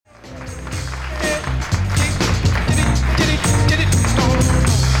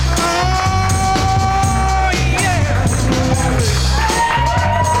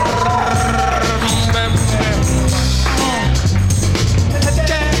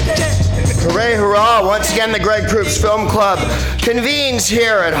hurrah! Once again, the Greg Proops Film Club convenes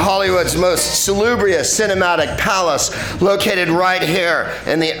here at Hollywood's most salubrious cinematic palace, located right here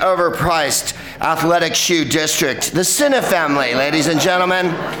in the overpriced athletic shoe district. The Cine family, ladies and gentlemen.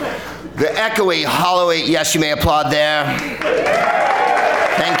 The echoey, hollowy, yes, you may applaud there.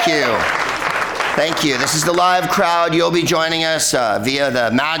 Thank you. Thank you. This is the live crowd. You'll be joining us via the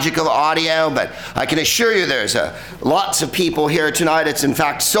magic of audio, but I can assure you there's lots of people here tonight. It's in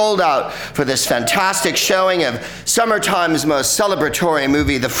fact sold out for this fantastic showing of summertime's most celebratory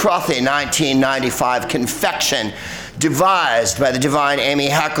movie, the frothy 1995 confection, devised by the divine Amy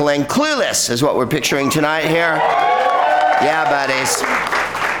Heckerling. Clueless is what we're picturing tonight here. Yeah, buddies.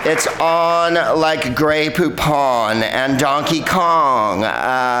 It's on like Grey Poupon and Donkey Kong.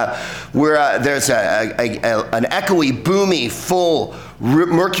 There's an echoey, boomy, full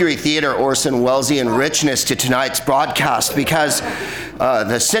Mercury Theater Orson Wellesian richness to tonight's broadcast because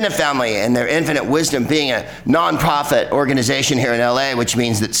the Cine family and their infinite wisdom, being a non-profit organization here in LA, which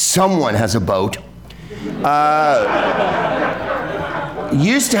means that someone has a boat,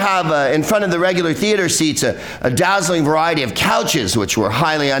 used to have in front of the regular theater seats a dazzling variety of couches which were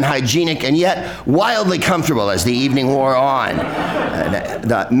highly unhygienic and yet wildly comfortable as the evening wore on.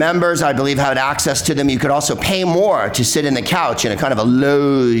 The members, I believe, had access to them. You could also pay more to sit in the couch in a kind of a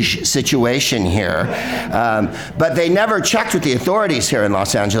loge situation here. But they never checked with the authorities here in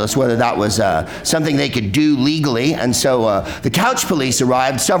Los Angeles whether that was something they could do legally, and so the couch police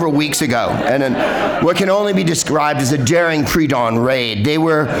arrived several weeks ago and in what can only be described as a daring pre-dawn raid. They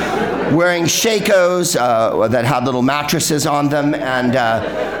were wearing shakos that had little mattresses on them, and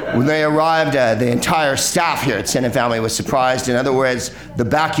when they arrived, the entire staff here at Cine Family was surprised. In other words, the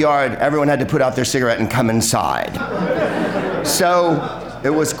backyard, everyone had to put out their cigarette and come inside. So it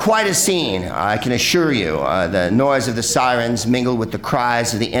was quite a scene, I can assure you. The noise of the sirens mingled with the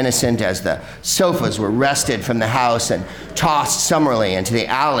cries of the innocent as the sofas were wrested from the house and tossed summarily into the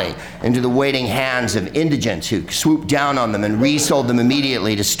alley, into the waiting hands of indigents who swooped down on them and resold them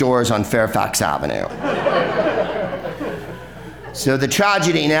immediately to stores on Fairfax Avenue. So the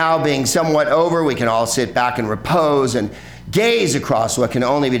tragedy now being somewhat over, we can all sit back and repose and gaze across what can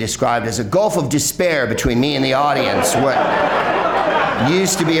only be described as a gulf of despair between me and the audience. What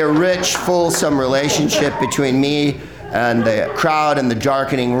used to be a rich, fulsome relationship between me and the crowd in the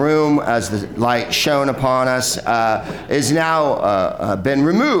darkening room as the light shone upon us is now been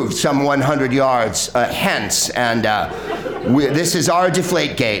removed some 100 yards hence, and this is our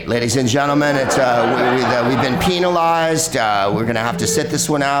Deflategate, ladies and gentlemen. It's we've been penalized. We're going to have to sit this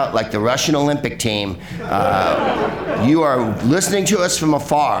one out like the Russian Olympic team. You are listening to us from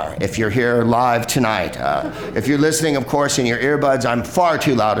afar if you're here live tonight. If you're listening, of course, in your earbuds, I'm far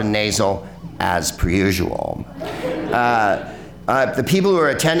too loud and nasal, as per usual. The people who are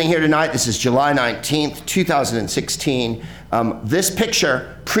attending here tonight, this is July 19th, 2016. This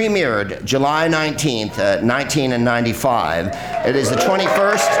picture premiered July 19th, 1995. It is the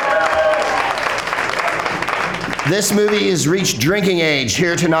 21st. This movie has reached drinking age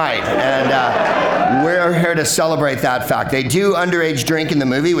here tonight, and we're here to celebrate that fact. They do underage drink in the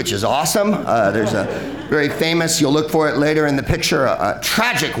movie, which is awesome. There's a very famous, you'll look for it later in the picture, a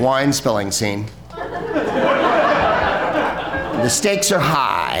tragic wine spilling scene. The stakes are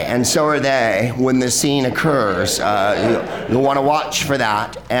high, and so are they when the scene occurs. You'll want to watch for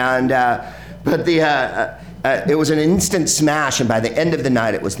that. And but it was an instant smash, and by the end of the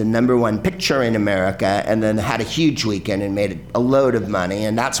night, it was the #1 picture in America, and then had a huge weekend and made a load of money.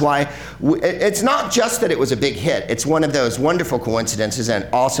 And that's why it's not just that it was a big hit. It's one of those wonderful coincidences, and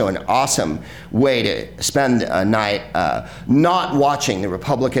also an awesome way to spend a night not watching the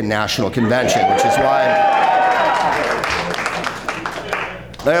Republican National Convention, which is why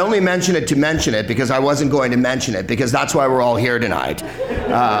I only mention it to mention it, because I wasn't going to mention it, because that's why we're all here tonight.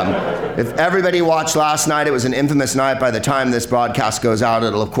 If everybody watched last night, it was an infamous night. By the time this broadcast goes out,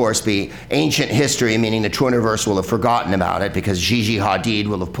 it'll of course be ancient history, meaning the Twitterverse will have forgotten about it, because Gigi Hadid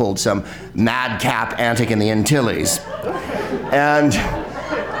will have pulled some madcap antic in the Antilles. And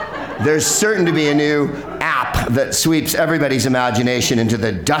there's certain to be a new app that sweeps everybody's imagination into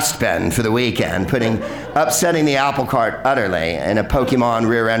the dustbin for the weekend, upsetting the apple cart utterly in a Pokemon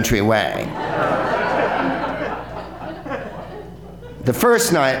rear entry way. The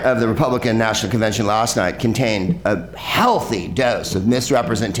first night of the Republican National Convention last night contained a healthy dose of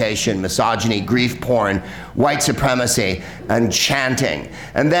misrepresentation, misogyny, grief porn, white supremacy, and chanting.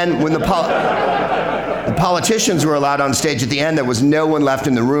 And then when the politicians were allowed on stage at the end, there was no one left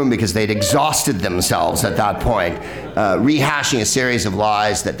in the room because they'd exhausted themselves at that point. rehashing a series of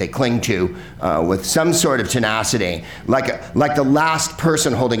lies that they cling to with some sort of tenacity, like the last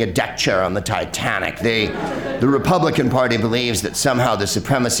person holding a deck chair on the Titanic. The Republican Party believes that somehow the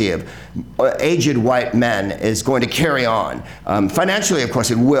supremacy of aged white men is going to carry on. Financially, of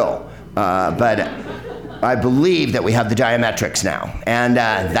course, it will, but I believe that we have the Diametrics now, and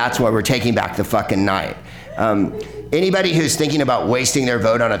that's why we're taking back the fucking night. Anybody who's thinking about wasting their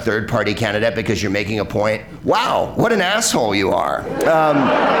vote on a third-party candidate because you're making a point, wow, what an asshole you are.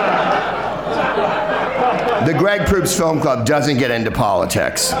 The Greg Proops Film Club doesn't get into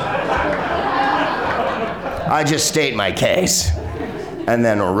politics. I just state my case and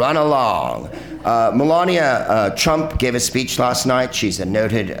then run along. Melania Trump gave a speech last night. She's a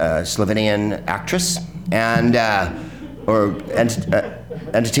noted Slovenian actress and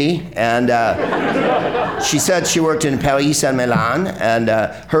entity, and she said she worked in Paris and Milan, and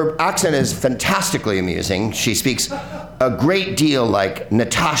her accent is fantastically amusing. She speaks a great deal like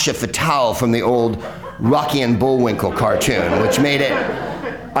Natasha Fatale from the old Rocky and Bullwinkle cartoon, which made it,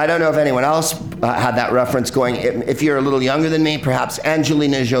 I don't know if anyone else had that reference going. If you're a little younger than me, perhaps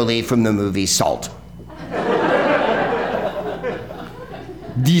Angelina Jolie from the movie Salt.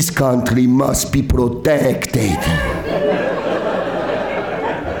 This country must be protected.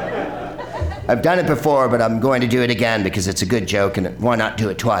 I've done it before, but I'm going to do it again because it's a good joke, and why not do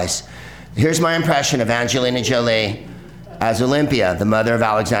it twice? Here's my impression of Angelina Jolie as Olympia, the mother of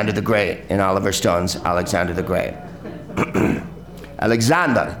Alexander the Great, in Oliver Stone's Alexander the Great.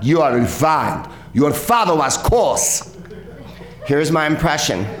 Alexander, you are refined. Your father was coarse. Here's my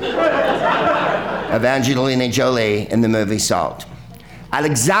impression of Angelina Jolie in the movie Salt.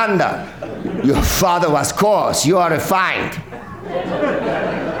 Alexander, your father was coarse. You are refined.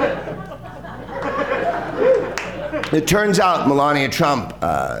 It turns out Melania Trump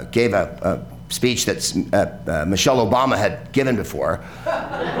gave a speech that Michelle Obama had given before,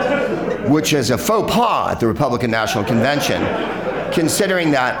 which is a faux pas at the Republican National Convention,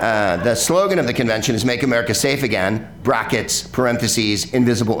 considering that the slogan of the convention is Make America Safe Again, brackets, parentheses,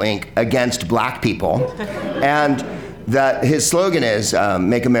 invisible ink, against black people, and that his slogan is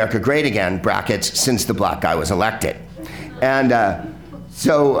Make America Great Again, brackets, since the black guy was elected. And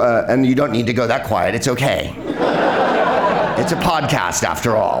and you don't need to go that quiet, it's okay. It's a podcast,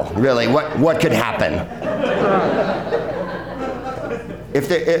 after all. Really, what could happen?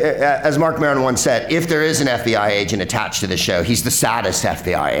 As Mark Maron once said, if there is an FBI agent attached to the show, he's the saddest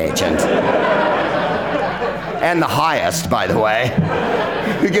FBI agent. And the highest, by the way.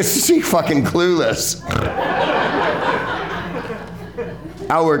 Who gets to see fucking Clueless.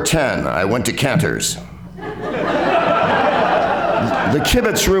 Hour 10, I went to Cantor's. The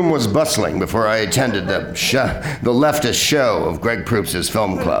kibitz room was bustling before I attended the leftist show of Greg Proops'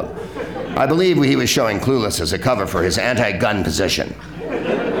 film club. I believe he was showing Clueless as a cover for his anti-gun position.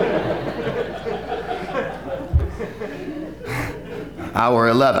 Hour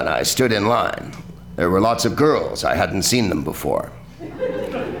 11, I stood in line. There were lots of girls. I hadn't seen them before.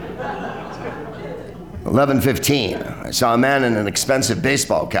 11:15, I saw a man in an expensive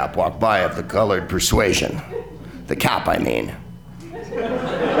baseball cap walk by of the colored persuasion. The cap, I mean.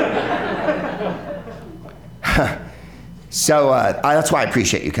 So that's why I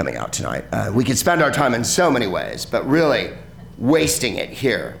appreciate you coming out tonight. We could spend our time in so many ways, but really wasting it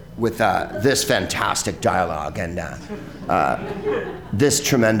here with this fantastic dialogue and this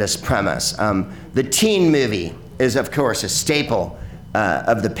tremendous premise. The teen movie is, of course, a staple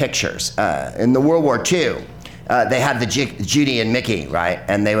of the pictures. In the World War II, they had the Judy and Mickey, right?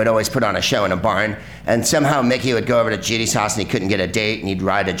 And they would always put on a show in a barn. And somehow Mickey would go over to Judy's house and he couldn't get a date, and he'd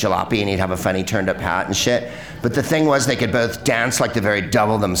ride a jalopy and he'd have a funny turned up hat and shit. But the thing was, they could both dance like the very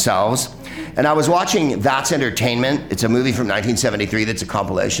devil themselves. And I was watching That's Entertainment. It's a movie from 1973 that's a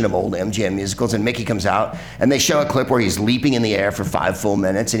compilation of old MGM musicals, and Mickey comes out and they show a clip where he's leaping in the air for 5 full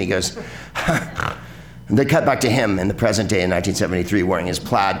minutes and he goes, and they cut back to him in the present day in 1973 wearing his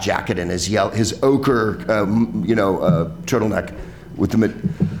plaid jacket and his ochre, turtleneck with the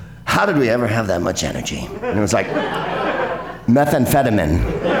how did we ever have that much energy? And it was like methamphetamine.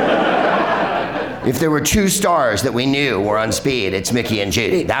 If there were 2 stars that we knew were on speed, it's Mickey and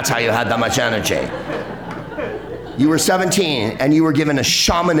Judy. That's how you had that much energy. You were 17 and you were given a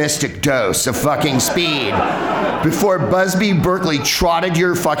shamanistic dose of fucking speed before Busby Berkeley trotted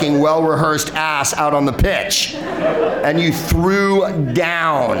your fucking well-rehearsed ass out on the pitch and you threw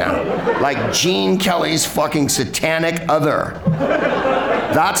down like Gene Kelly's fucking satanic other.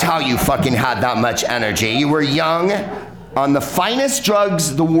 That's how you fucking had that much energy. You were young on the finest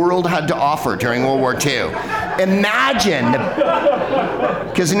drugs the world had to offer during World War II. Imagine,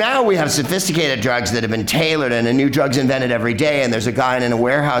 because now we have sophisticated drugs that have been tailored and a new drug's invented every day, and there's a guy in a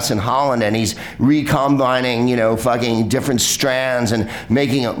warehouse in Holland and he's recombining, fucking different strands and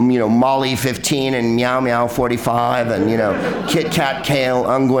making, Molly 15 and Meow Meow 45 and, Kit Kat Kale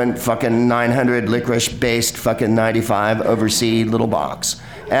Unguent fucking 900 licorice-based fucking 95 overseas little box.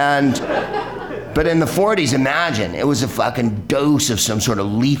 But in the 40s, imagine, it was a fucking dose of some sort of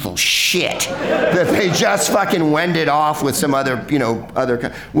lethal shit that they just fucking wended off with some other,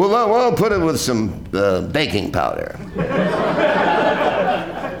 we'll put it with some baking powder.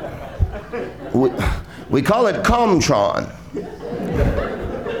 We call it Comtron.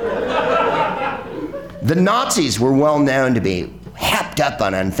 The Nazis were well known to be hepped up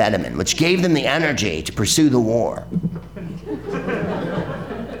on amphetamine, which gave them the energy to pursue the war.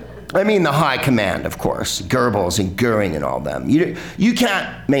 I mean the high command, of course, Goebbels and Goering and all them. You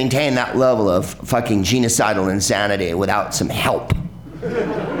can't maintain that level of fucking genocidal insanity without some help.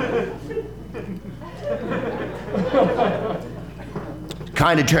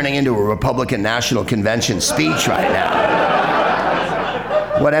 Kind of turning into a Republican National Convention speech right now.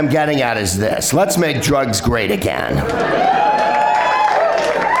 What I'm getting at is this. Let's make drugs great again.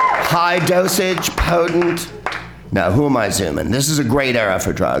 High dosage, potent. Now, who am I zooming? This is a great era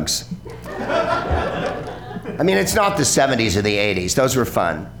for drugs. I mean, it's not the 70s or the 80s. Those were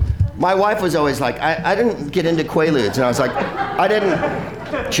fun. My wife was always like, I didn't get into Quaaludes. And I was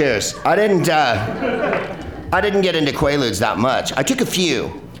like, cheers. I didn't get into Quaaludes that much. I took a few.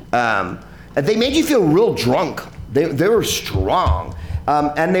 They made you feel real drunk. They were strong.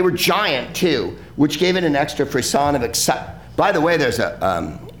 And they were giant, too, which gave it an extra frisson of By the way, there's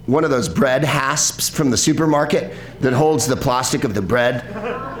one of those bread hasps from the supermarket that holds the plastic of the bread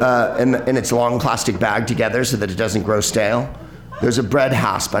in its long plastic bag together so that it doesn't grow stale. There's a bread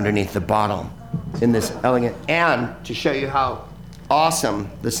hasp underneath the bottle in this elegant, and to show you how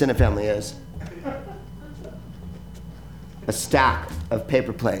awesome the Cine family is, a stack of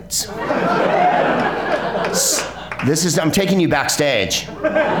paper plates. I'm taking you backstage.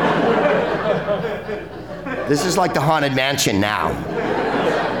 This is like the Haunted Mansion now.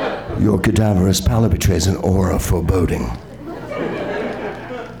 Your cadaverous pallor betrays an aura of foreboding.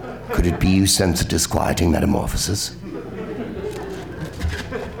 Could it be you sense a disquieting metamorphosis?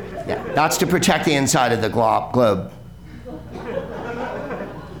 Yeah, that's to protect the inside of the globe.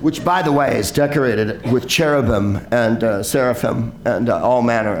 Which, by the way, is decorated with cherubim and seraphim and all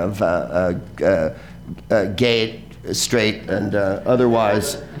manner of gay, straight, and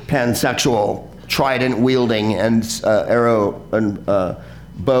otherwise pansexual, trident-wielding and arrow and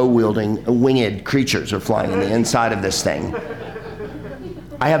bow-wielding winged creatures are flying in the inside of this thing.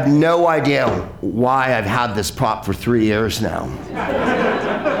 I have no idea why I've had this prop for 3 years now.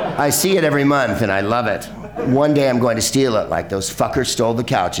 I see it every month and I love it. One day I'm going to steal it like those fuckers stole the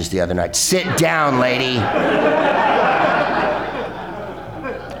couches the other night. Sit down, lady.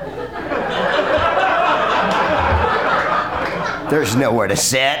 There's nowhere to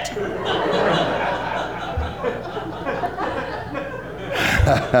sit.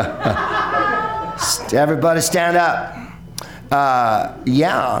 Everybody stand up.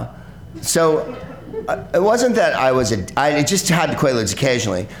 Yeah. So it wasn't that I just had Quaaludes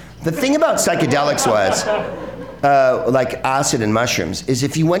occasionally. The thing about psychedelics was, like acid and mushrooms, is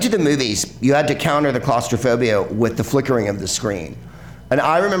if you went to the movies, you had to counter the claustrophobia with the flickering of the screen. And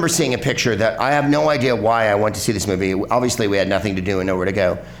I remember seeing a picture that I have no idea why I went to see this movie. Obviously, we had nothing to do and nowhere to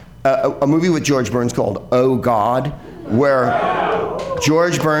go. A movie with George Burns called Oh God, where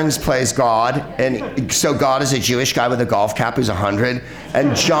George Burns plays God, and so God is a Jewish guy with a golf cap who's 100,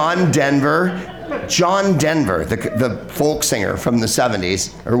 and John Denver, the folk singer from the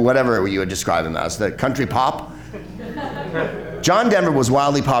 70s, or whatever you would describe him as, the country pop. John Denver was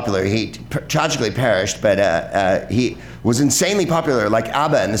wildly popular. He tragically perished, but he was insanely popular, like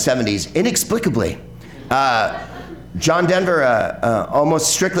ABBA in the 70s, inexplicably. John Denver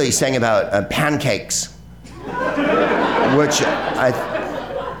almost strictly sang about pancakes, which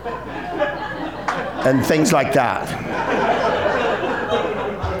and things like that.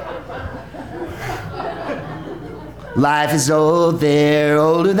 Life is old, they're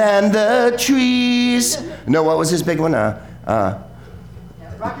older than the trees. No, what was his big one? Rocky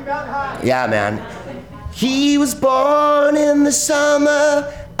Mountain High. Yeah, man. He was born in the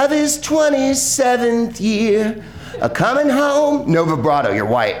summer of his 27th year. Coming home, no vibrato, you're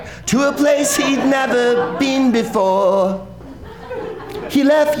white, to a place he'd never been before. He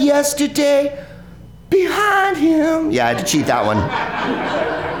left yesterday behind him. Yeah, I had to cheat that one.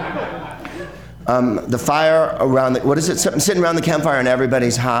 The fire around what is it? Something sitting around the campfire and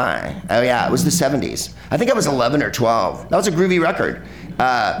everybody's high. Oh yeah, it was the 70s. I think I was 11 or 12. That was a groovy record.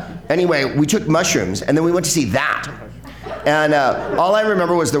 Anyway, we took mushrooms and then we went to see that. And all I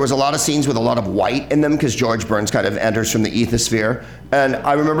remember was there was a lot of scenes with a lot of white in them because George Burns kind of enters from the ethosphere. And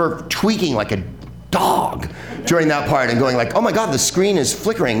I remember tweaking like a dog during that part and going like, oh my God, the screen is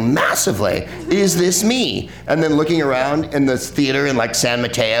flickering massively. Is this me? And then looking around in the theater in like San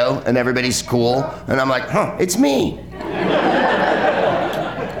Mateo and everybody's cool. And I'm like, huh, it's me.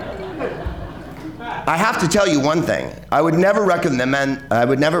 I have to tell you one thing. I would never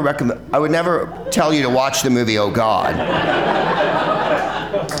tell you to watch the movie Oh God.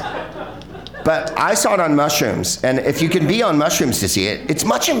 But I saw it on mushrooms, and if you can be on mushrooms to see it, it's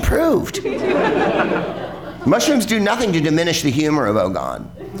much improved. Mushrooms do nothing to diminish the humor of Oh God.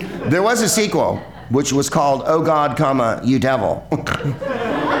 There was a sequel, which was called Oh God, comma, You Devil.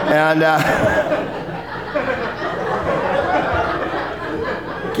 And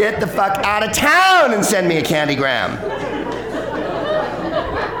get the fuck out of town and send me a candygram.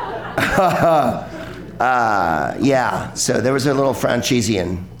 Yeah, so there was a little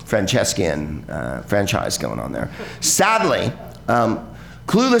Francescan franchise going on there. Sadly,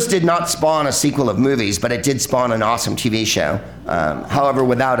 Clueless did not spawn a sequel of movies, but it did spawn an awesome TV show. However,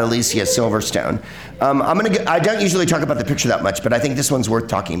 without Alicia Silverstone. I don't usually talk about the picture that much, but I think this one's worth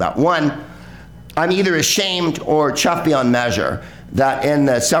talking about. One, I'm either ashamed or chuffed beyond measure that in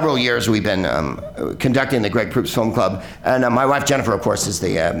the several years we've been conducting the Greg Proops Film Club, and my wife Jennifer, of course, is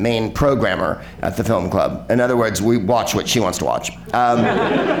the main programmer at the film club. In other words, we watch what she wants to watch.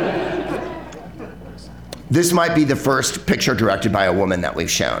 This might be the first picture directed by a woman that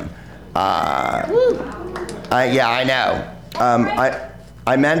we've shown. Yeah, I know.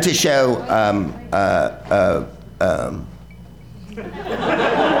 I meant to show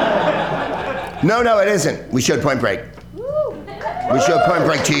No, it isn't. We showed Point Break. We showed Point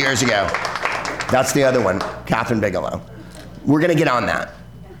Break 2 years ago. That's the other one, Catherine Bigelow. We're gonna get on that.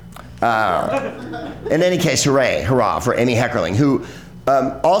 In any case, hurrah for Amy Heckerling, who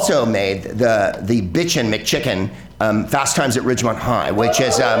also made the Bitchin' McChicken Fast Times at Ridgemont High, which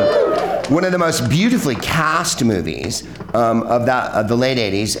is one of the most beautifully cast movies of the late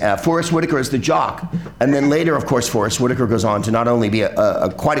 80s. Forrest Whitaker is the jock. And then later, of course, Forrest Whitaker goes on to not only be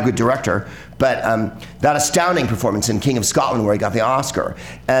quite a good director, but that astounding performance in King of Scotland where he got the Oscar.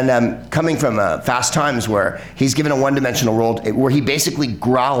 And coming from Fast Times where he's given a one-dimensional role where he basically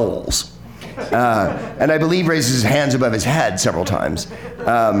growls. And I believe raises his hands above his head several times.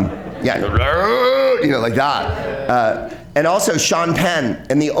 Yeah, like that. And also Sean Penn,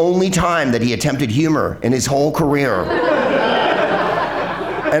 and the only time that he attempted humor in his whole career.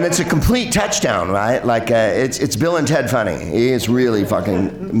 And it's a complete touchdown, right? Like, it's Bill and Ted funny. He is really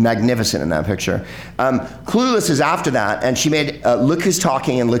fucking magnificent in that picture. Clueless is after that, and she made Look Who's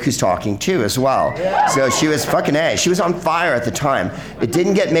Talking and Look Who's Talking too as well. So she was fucking A. She was on fire at the time. It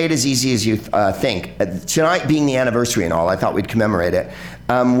didn't get made as easy as you think. Tonight being the anniversary and all, I thought we'd commemorate it.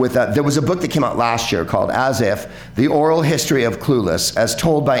 There was a book that came out last year called As If, The Oral History of Clueless, as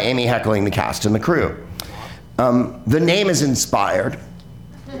told by Amy Heckerling, the cast and the crew. The name is inspired.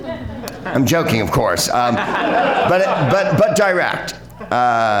 I'm joking, of course, but direct.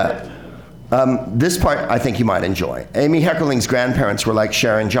 This part I think you might enjoy. Amy Heckerling's grandparents were like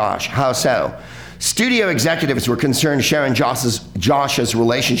Cher and Josh. How so? Studio executives were concerned Cher and Josh's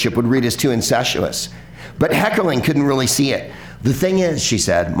relationship would read as too incestuous, but Heckerling couldn't really see it. The thing is, she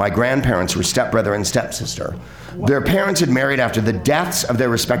said, my grandparents were stepbrother and stepsister. Their parents had married after the deaths of their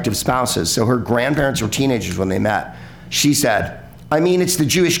respective spouses, so her grandparents were teenagers when they met. She said, I mean, it's the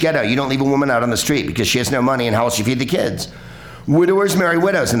Jewish ghetto. You don't leave a woman out on the street because she has no money and how will she feed the kids? Widowers marry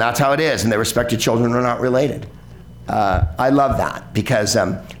widows, and that's how it is, and their respective children are not related. I love that because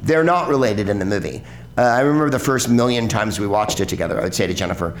they're not related in the movie. I remember the first million times we watched it together, I would say to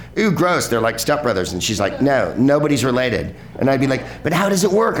Jennifer, ooh, gross, they're like stepbrothers. And she's like, no, nobody's related. And I'd be like, but how does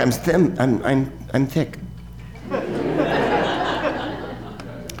it work? I'm thin, I'm thick.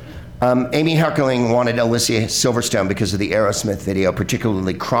 Amy Heckerling wanted Alicia Silverstone because of the Aerosmith video,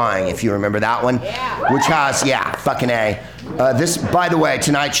 particularly Crying, if you remember that one. Yeah. Which has, fucking A. This, by the way,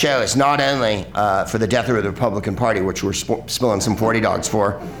 tonight's show is not only for the death of the Republican Party, which we're spilling some 40 dogs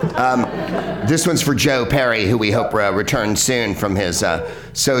for. This one's for Joe Perry, who we hope returns soon from his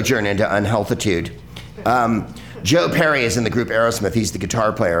sojourn into unhealthitude. Joe Perry is in the group Aerosmith. He's the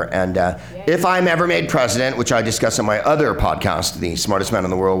guitar player. And if I'm ever made president, which I discuss on my other podcast, The Smartest Man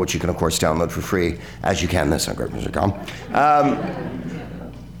in the World, which you can, of course, download for free, as you can this on GregMusic.com.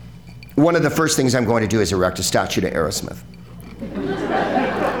 One of the first things I'm going to do is erect a statue to Aerosmith.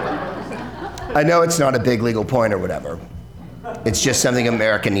 I know it's not a big legal point or whatever. It's just something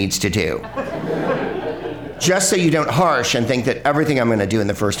America needs to do. Just so you don't harsh and think that everything I'm going to do in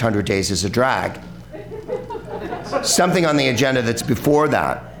the first 100 days is a drag. Something on the agenda that's before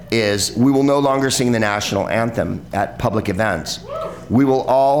that is we will no longer sing the national anthem at public events. We will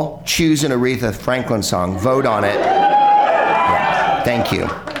all choose an Aretha Franklin song, vote on it. Yeah, thank you.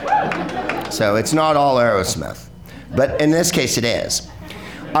 So it's not all Aerosmith, but in this case it is.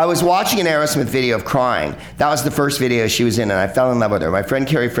 I was watching an Aerosmith video of Crying. That was the first video she was in, and I fell in love with her. My friend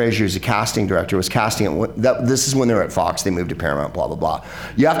Carrie Fraser, who's a casting director, was casting it. This is when they were at Fox. They moved to Paramount, blah, blah, blah.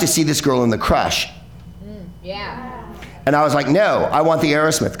 You have to see this girl in The Crush. Yeah. And I was like, no, I want the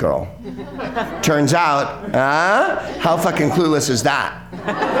Aerosmith girl. Turns out, how fucking clueless is that?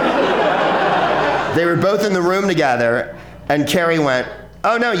 They were both in the room together, and Carrie went,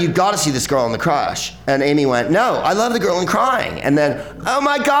 oh no, you've got to see this girl in The Crush. And Amy went, no, I love the girl in Crying. And then, oh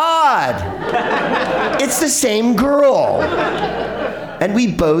my God, it's the same girl. And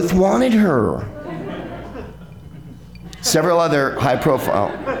we both wanted her. Several other high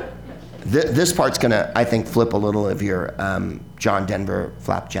profile, this part's gonna, I think, flip a little of your John Denver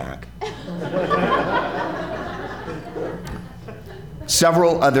flapjack.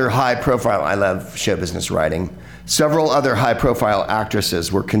 Several other high profile, I love show business writing. Several other high-profile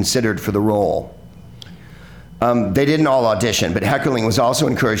actresses were considered for the role. They didn't all audition, but Heckerling was also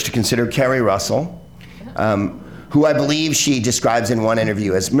encouraged to consider Kerry Russell, who I believe she describes in one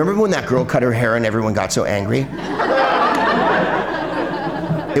interview as, remember when that girl cut her hair and everyone got so angry?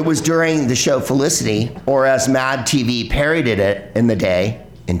 It was during the show Felicity, or as Mad TV parodied it in the day,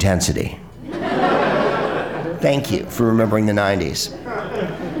 Intensity. Thank you for remembering the 90s.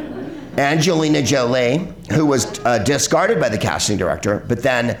 Angelina Jolie, who was discarded by the casting director, but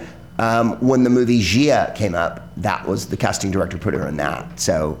then when the movie Gia came up, that was the casting director put her in that.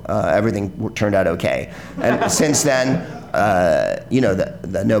 So everything turned out okay. And since then,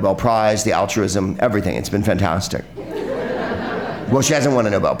 the Nobel Prize, the altruism, everything, it's been fantastic. Well, she hasn't won a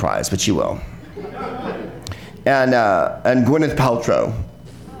Nobel Prize, but she will. And Gwyneth Paltrow.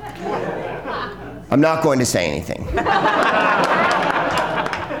 I'm not going to say anything.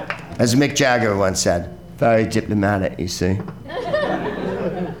 As Mick Jagger once said, very diplomatic, you see.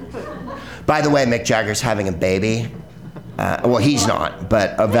 By the way, Mick Jagger's having a baby. Well, he's not,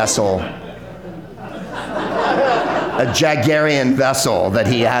 but a vessel, a Jaggerian vessel that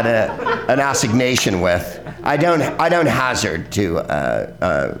he had an assignation with. I don't hazard to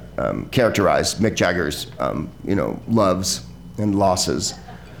characterize Mick Jagger's, loves and losses.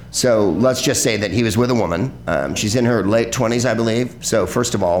 So let's just say that he was with a woman. She's in her late 20s, I believe. So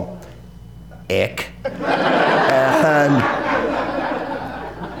first of all, ick. And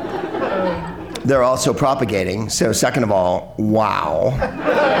they're also propagating. So second of all, wow.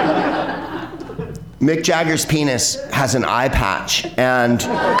 Mick Jagger's penis has an eye patch, and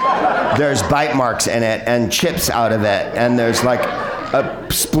there's bite marks in it and chips out of it, and there's like a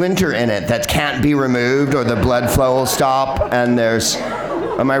splinter in it that can't be removed or the blood flow will stop, and there's,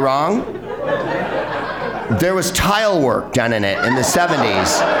 am I wrong? There was tile work done in it in the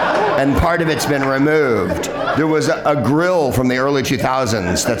 70s, and part of it's been removed. There was a grill from the early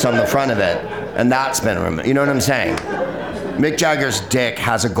 2000s that's on the front of it, and that's been removed. You know what I'm saying? Mick Jagger's dick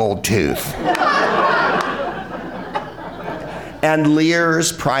has a gold tooth. And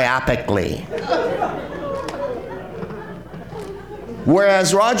leers priapically.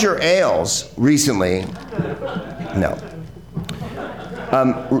 Whereas Roger Ailes recently, no.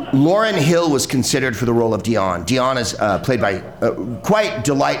 Lauryn Hill was considered for the role of Dionne. Dionne is played by, quite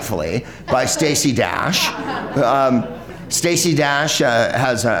delightfully, by Stacey Dash. Stacey Dash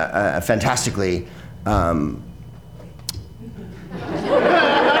has a fantastically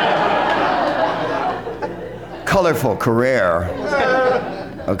colorful career,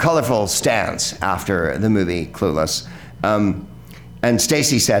 a colorful stance after the movie Clueless. And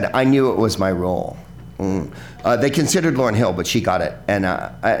Stacey said, I knew it was my role. They considered Lauryn Hill, but she got it,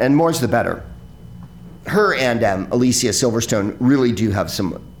 and more's the better. Her and Alicia Silverstone really do have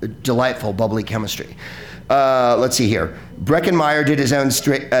some delightful, bubbly chemistry. Let's see here. Breckenmeyer did his own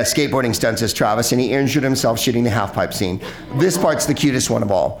skateboarding stunts as Travis, and he injured himself shooting the half-pipe scene. This part's the cutest one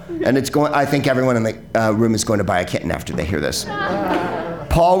of all, and I think everyone in the room is going to buy a kitten after they hear this.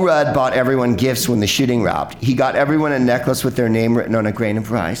 Paul Rudd bought everyone gifts when the shooting wrapped. He got everyone a necklace with their name written on a grain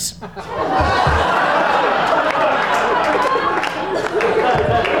of rice.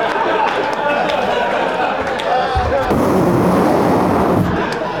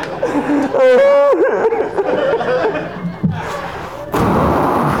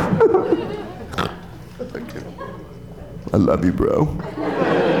 I love you, bro.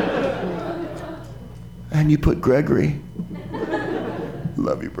 time you put Gregory.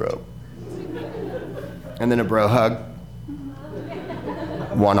 Love you, bro. And then a bro hug.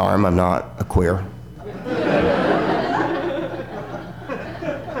 One arm, I'm not a queer.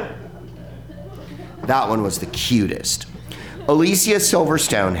 That one was the cutest. Alicia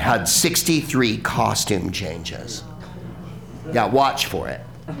Silverstone had 63 costume changes. Yeah, watch for it.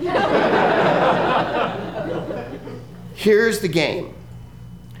 Here's the game.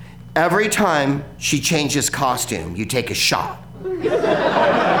 Every time she changes costume, you take a shot.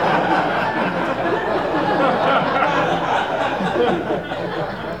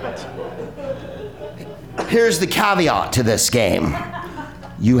 Here's the caveat to this game.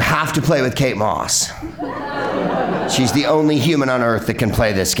 You have to play with Kate Moss. She's the only human on earth that can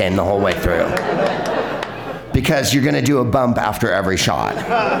play this game the whole way through. Because you're gonna do a bump after every shot.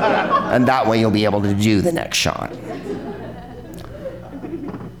 And that way you'll be able to do the next shot.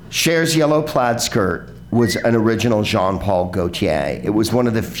 Cher's yellow plaid skirt was an original Jean-Paul Gaultier. It was one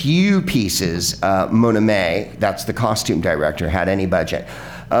of the few pieces Moname, that's the costume director, had any budget.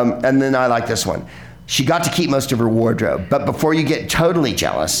 And then I like this one. She got to keep most of her wardrobe, but before you get totally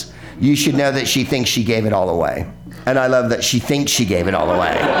jealous, you should know that she thinks she gave it all away. And I love that she thinks she gave it all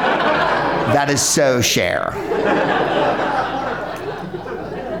away. That is so Cher.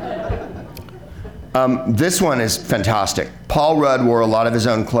 This one is fantastic. Paul Rudd wore a lot of his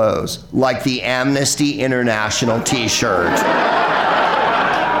own clothes, like the Amnesty International t-shirt.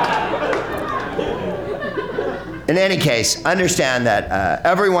 In any case, understand that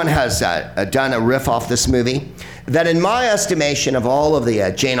everyone has done a riff off this movie. That in my estimation of all of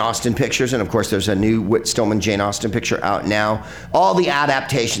the Jane Austen pictures, and of course there's a new Whit Stillman Jane Austen picture out now, all the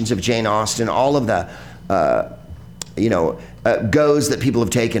adaptations of Jane Austen, all of the goes that people have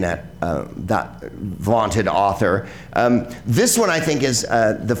taken at that vaunted author. This one I think is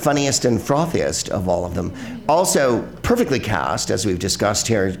the funniest and frothiest of all of them. Also perfectly cast, as we've discussed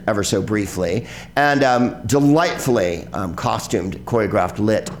here ever so briefly, and delightfully costumed, choreographed,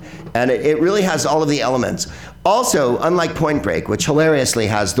 lit. And it really has all of the elements. Also, unlike Point Break, which hilariously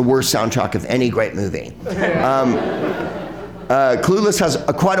has the worst soundtrack of any great movie, Clueless has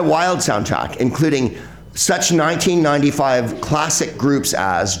quite a wild soundtrack, including such 1995 classic groups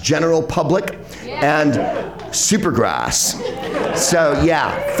as General Public and Supergrass. So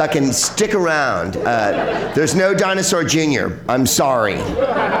yeah, fucking stick around. There's no Dinosaur Jr., I'm sorry.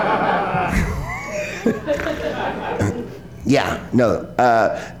 Yeah, no,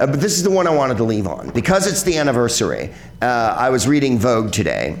 but this is the one I wanted to leave on. Because it's the anniversary, I was reading Vogue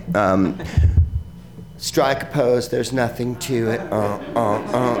today. Strike a pose, there's nothing to it.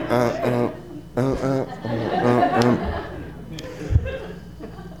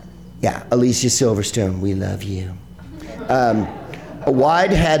 Yeah, Alicia Silverstone, we love you. A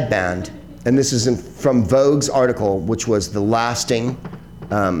wide headband, and this is from Vogue's article, which was the lasting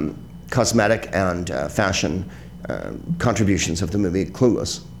cosmetic and fashion contributions of the movie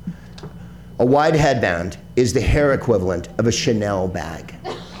Clueless. A wide headband is the hair equivalent of a Chanel bag.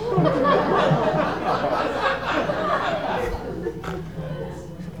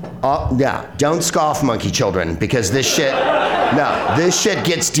 Yeah, don't scoff, monkey children, because this shit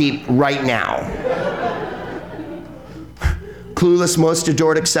gets deep right now. Clueless most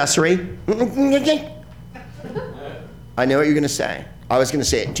adored accessory. I know what you're gonna say. I was gonna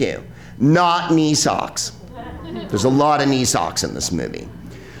say it too. Not knee socks. There's a lot of knee socks in this movie.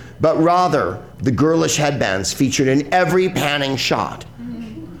 But rather, the girlish headbands featured in every panning shot,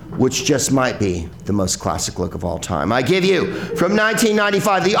 which just might be the most classic look of all time. I give you, from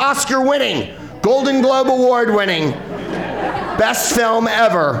 1995, the Oscar-winning, Golden Globe Award-winning, best film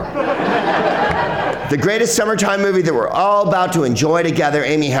ever, the greatest summertime movie that we're all about to enjoy together,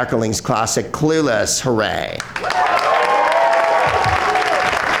 Amy Heckerling's classic, Clueless. Hooray.